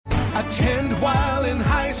Attend while in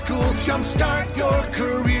high school. Jumpstart your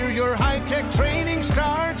career. Your high-tech training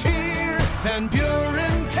starts here. Van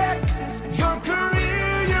Buren Tech. Your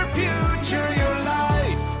career, your future, your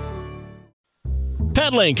life.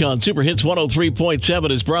 Pet-Link on Super Hits 103.7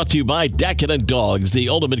 is brought to you by Decadent Dogs, the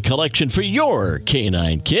ultimate collection for your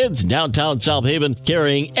canine kids. Downtown South Haven,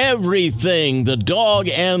 carrying everything the dog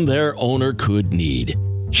and their owner could need.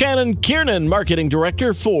 Shannon Kiernan, Marketing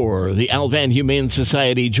Director for the Alvan Humane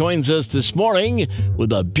Society, joins us this morning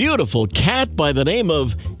with a beautiful cat by the name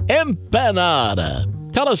of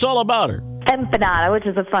Empanada. Tell us all about her. Empanada, which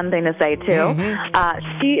is a fun thing to say, too.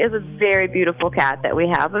 Mm-hmm. She is a very beautiful cat that we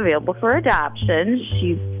have available for adoption.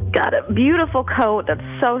 She's got a beautiful coat that's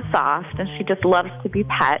so soft, and she just loves to be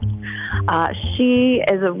pet. She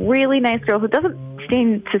is a really nice girl who doesn't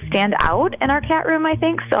seem to stand out in our cat room, I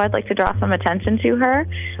think, so I'd like to draw some attention to her.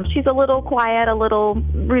 She's a little quiet, a little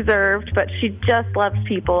reserved, but she just loves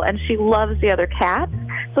people, and she loves the other cats.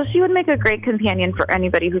 So she would make a great companion for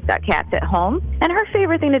anybody who's got cats at home. And her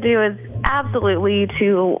favorite thing to do is absolutely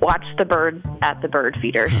to watch the birds at the bird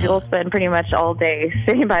feeder. She'll spend pretty much all day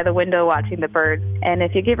sitting by the window watching the birds. And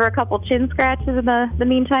if you give her a couple chin scratches in the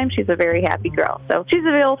meantime, she's a very happy girl. So she's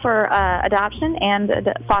available for adoption and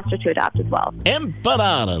foster to adopt as well.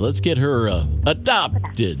 Empanada. Let's get her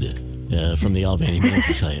adopted from the Alvan Humane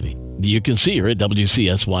Society. You can see her at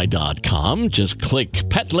WCSY.com. Just click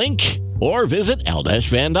Pet-Link or visit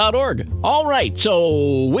al-van.org. All right,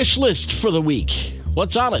 so wish list for the week.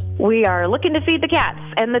 What's on it? We are looking to feed the cats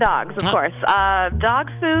and the dogs, of course.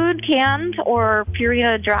 Dog food, canned or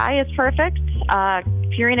Purina dry is perfect.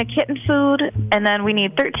 Purina kitten food, and then we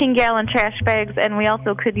need 13-gallon trash bags, and we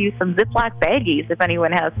also could use some Ziploc baggies if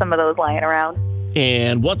anyone has some of those lying around.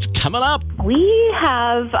 And what's coming up? We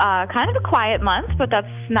have kind of a quiet month, but that's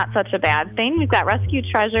not such a bad thing. We've got Rescue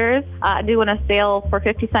Treasures doing a sale for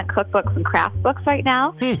 50-cent cookbooks and craft books right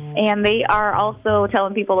now. And they are also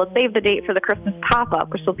telling people to save the date for the Christmas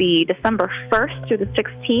pop-up, which will be December 1st through the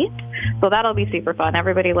 16th. So that'll be super fun.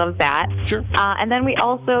 Everybody loves that. Sure. And then we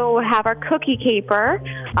also have our cookie caper.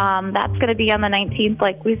 That's going to be on the 19th,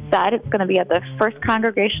 like we said. It's going to be at the First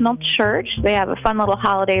Congregational Church. They have a fun little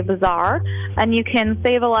holiday bazaar. And you can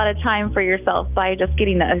save a lot of time for yourself by just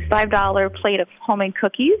getting a $5 plate of homemade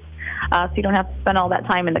cookies. So you don't have to spend all that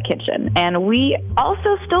time in the kitchen. And we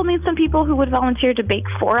also still need some people who would volunteer to bake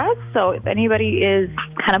for us. So if anybody is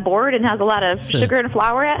kind of bored and has a lot of sugar and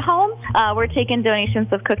flour at home, we're taking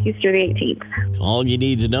donations of cookies through the 18th. All you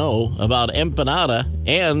need to know about Empanada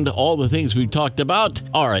and all the things we've talked about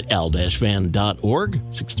are at al-van.org,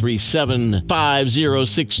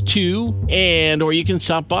 637-5062, or you can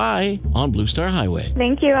stop by on Blue Star Highway.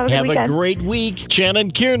 Thank you. Have a good weekend. Have a great week. Shannon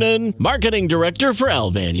Kiernan, Marketing Director for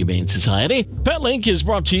Alvan Humane Society. Pet-Link is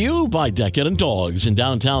brought to you by Decadent Dogs in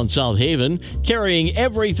downtown South Haven, carrying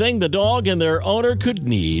everything the dog and their owner could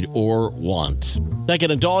need or want.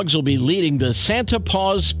 Decadent Dogs will be leading the Santa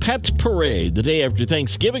Paws Pet Parade the day after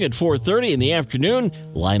Thanksgiving at 4:30 in the afternoon.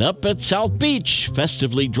 Line up at South Beach,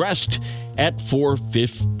 festively dressed at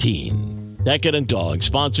 4:15. Decadent Dogs,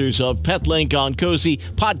 sponsors of Pet-Link on Cozy,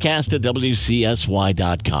 podcast at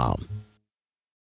WCSY.com.